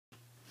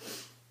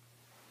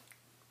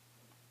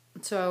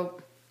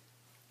So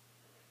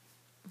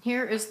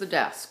here is the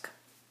desk.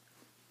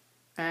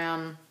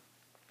 And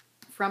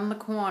from the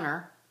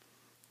corner,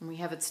 and we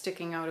have it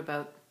sticking out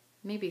about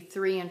maybe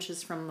 3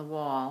 inches from the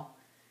wall,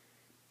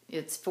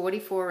 it's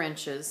 44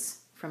 inches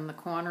from the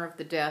corner of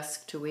the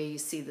desk to where you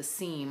see the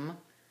seam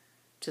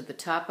to the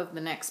top of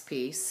the next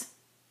piece.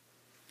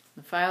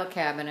 The file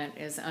cabinet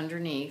is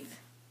underneath,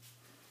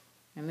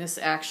 and this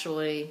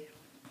actually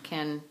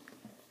can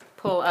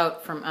pull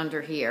out from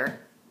under here.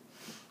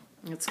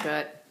 It's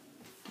got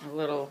a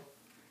little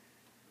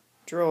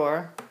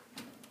drawer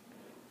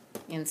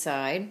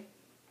inside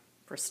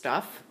for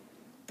stuff.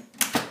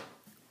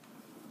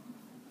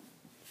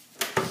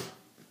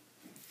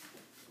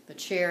 The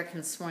chair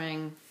can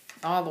swing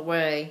all the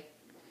way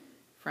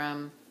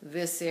from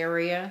this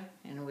area,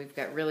 and we've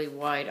got really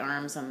wide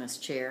arms on this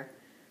chair,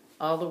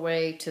 all the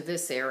way to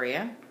this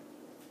area.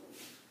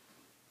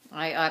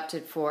 I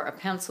opted for a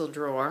pencil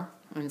drawer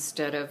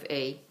instead of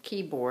a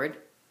keyboard,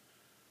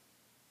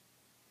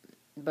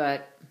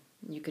 but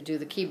you could do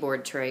the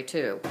keyboard tray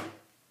too.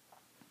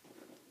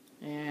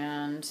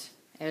 And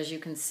as you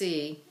can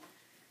see,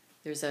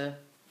 there's a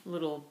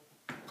little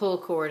pull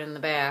cord in the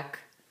back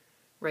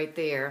right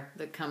there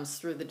that comes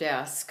through the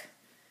desk,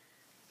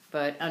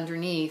 but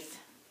underneath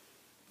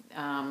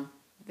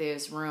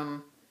there's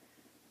room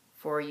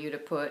for you to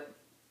put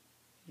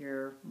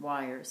your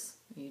wires.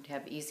 You'd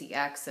have easy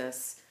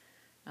access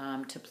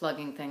to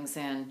plugging things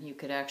in. You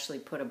could actually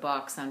put a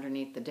box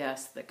underneath the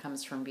desk that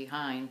comes from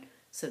behind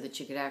so that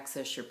you could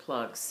access your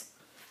plugs.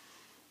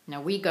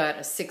 Now, we got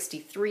a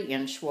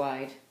 63-inch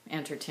wide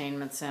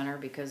entertainment center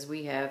because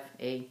we have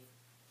a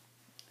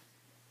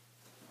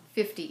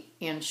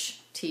 50-inch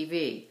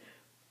TV,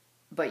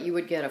 but you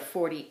would get a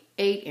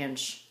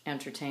 48-inch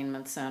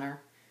entertainment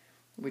center,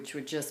 which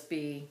would just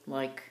be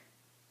like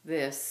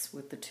this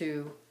with the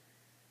 2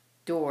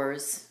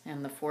 doors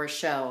and the 4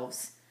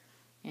 shelves,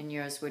 and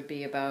yours would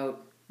be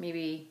about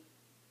maybe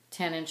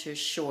 10 inches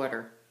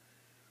shorter.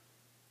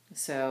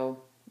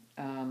 So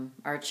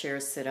our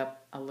chairs sit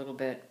up a little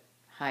bit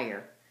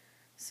higher,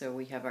 so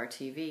we have our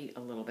TV a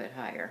little bit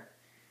higher,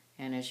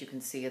 and as you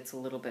can see, it's a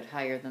little bit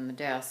higher than the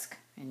desk,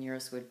 and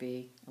yours would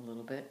be a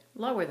little bit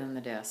lower than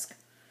the desk.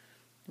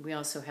 We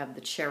also have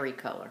the cherry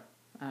color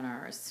on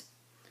ours,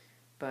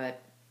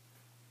 but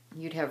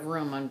you'd have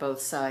room on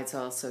both sides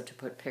also to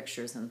put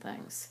pictures and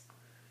things.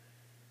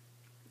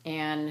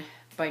 And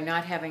by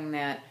not having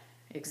that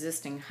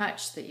existing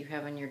hutch that you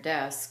have on your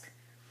desk,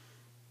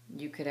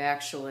 you could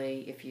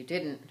actually, if you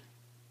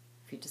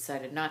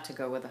decided not to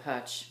go with a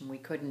hutch, and we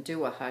couldn't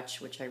do a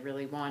hutch, which I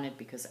really wanted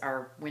because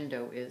our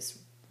window is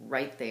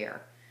right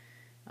there,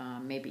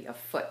 maybe a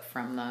foot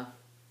from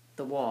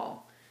the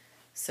wall.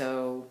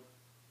 So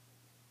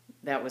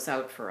that was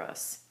out for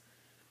us.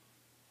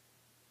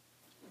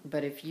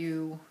 But if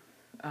you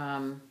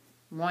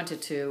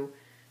wanted to,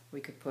 we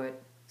could put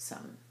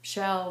some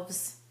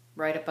shelves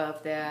right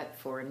above that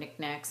for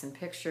knickknacks and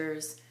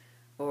pictures,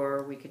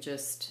 or we could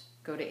just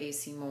go to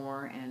A.C.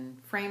 Moore and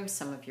frame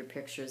some of your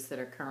pictures that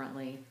are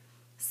currently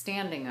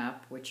standing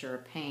up, which are a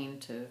pain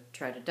to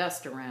try to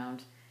dust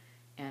around,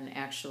 and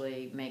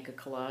actually make a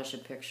collage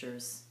of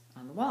pictures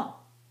on the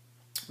wall,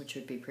 which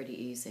would be pretty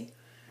easy.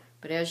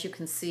 But as you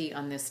can see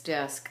on this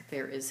desk,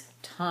 there is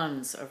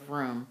tons of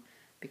room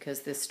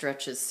because this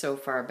stretches so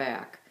far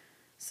back.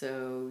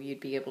 So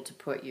you'd be able to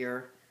put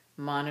your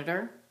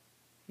monitor,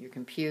 your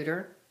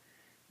computer,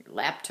 your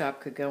laptop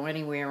could go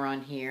anywhere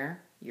on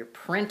here, your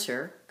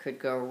printer could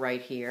go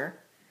right here,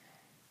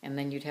 and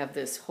then you'd have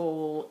this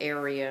whole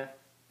area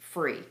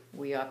free.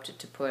 We opted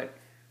to put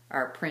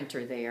our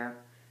printer there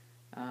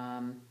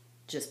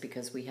just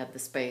because we had the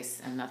space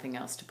and nothing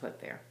else to put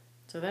there.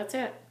 So that's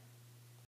it.